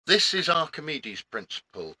This is Archimedes'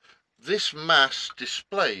 principle. This mass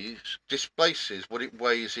displaces what it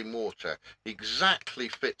weighs in water. Exactly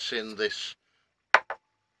fits in this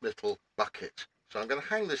little bucket. So I'm going to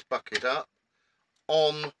hang this bucket up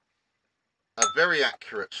on a very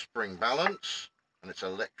accurate spring balance, and it's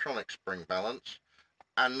an electronic spring balance.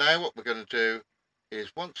 And now what we're going to do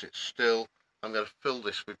is, once it's still, I'm going to fill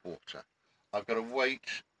this with water. I've got a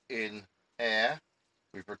weight in air.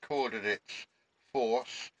 We've recorded its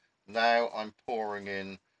force. Now I'm pouring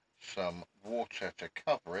in some water to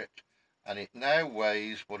cover it, and it now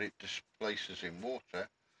weighs what it displaces in water,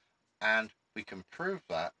 and we can prove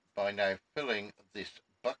that by now filling this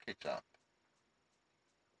bucket up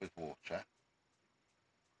with water,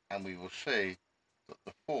 and we will see that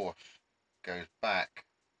the force goes back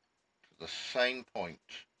to the same point,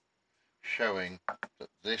 showing that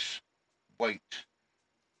this weight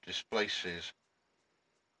displaces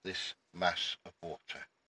this mass of water.